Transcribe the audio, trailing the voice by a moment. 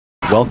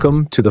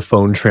Welcome to the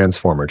Phone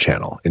Transformer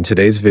channel. In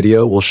today's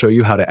video, we'll show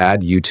you how to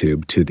add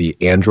YouTube to the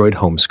Android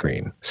home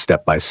screen,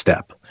 step by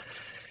step.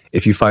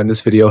 If you find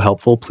this video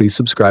helpful, please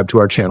subscribe to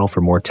our channel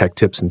for more tech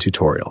tips and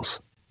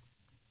tutorials.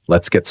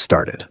 Let's get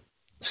started.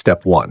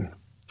 Step 1.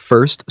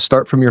 First,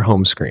 start from your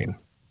home screen.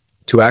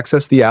 To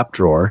access the app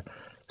drawer,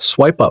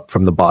 swipe up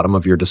from the bottom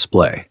of your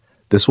display.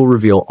 This will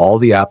reveal all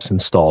the apps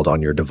installed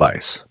on your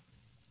device.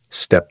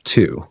 Step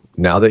 2.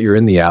 Now that you're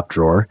in the app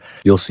drawer,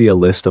 you'll see a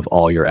list of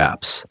all your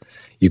apps.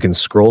 You can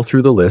scroll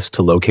through the list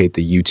to locate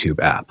the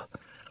YouTube app.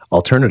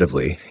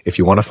 Alternatively, if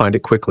you want to find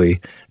it quickly,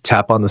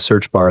 tap on the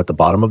search bar at the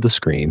bottom of the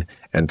screen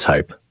and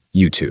type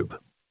YouTube.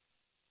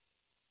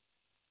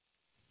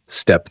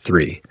 Step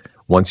 3.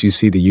 Once you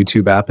see the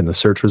YouTube app in the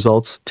search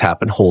results,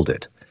 tap and hold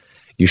it.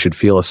 You should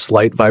feel a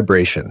slight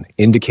vibration,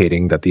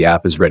 indicating that the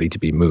app is ready to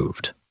be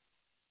moved.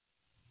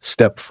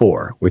 Step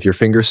 4. With your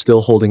finger still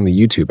holding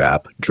the YouTube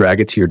app,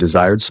 drag it to your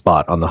desired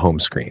spot on the home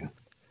screen.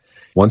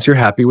 Once you're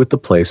happy with the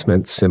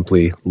placement,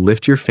 simply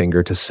lift your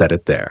finger to set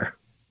it there.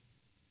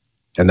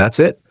 And that's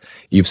it.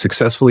 You've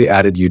successfully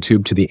added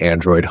YouTube to the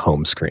Android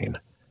home screen.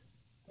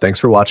 Thanks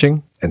for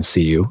watching, and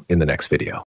see you in the next video.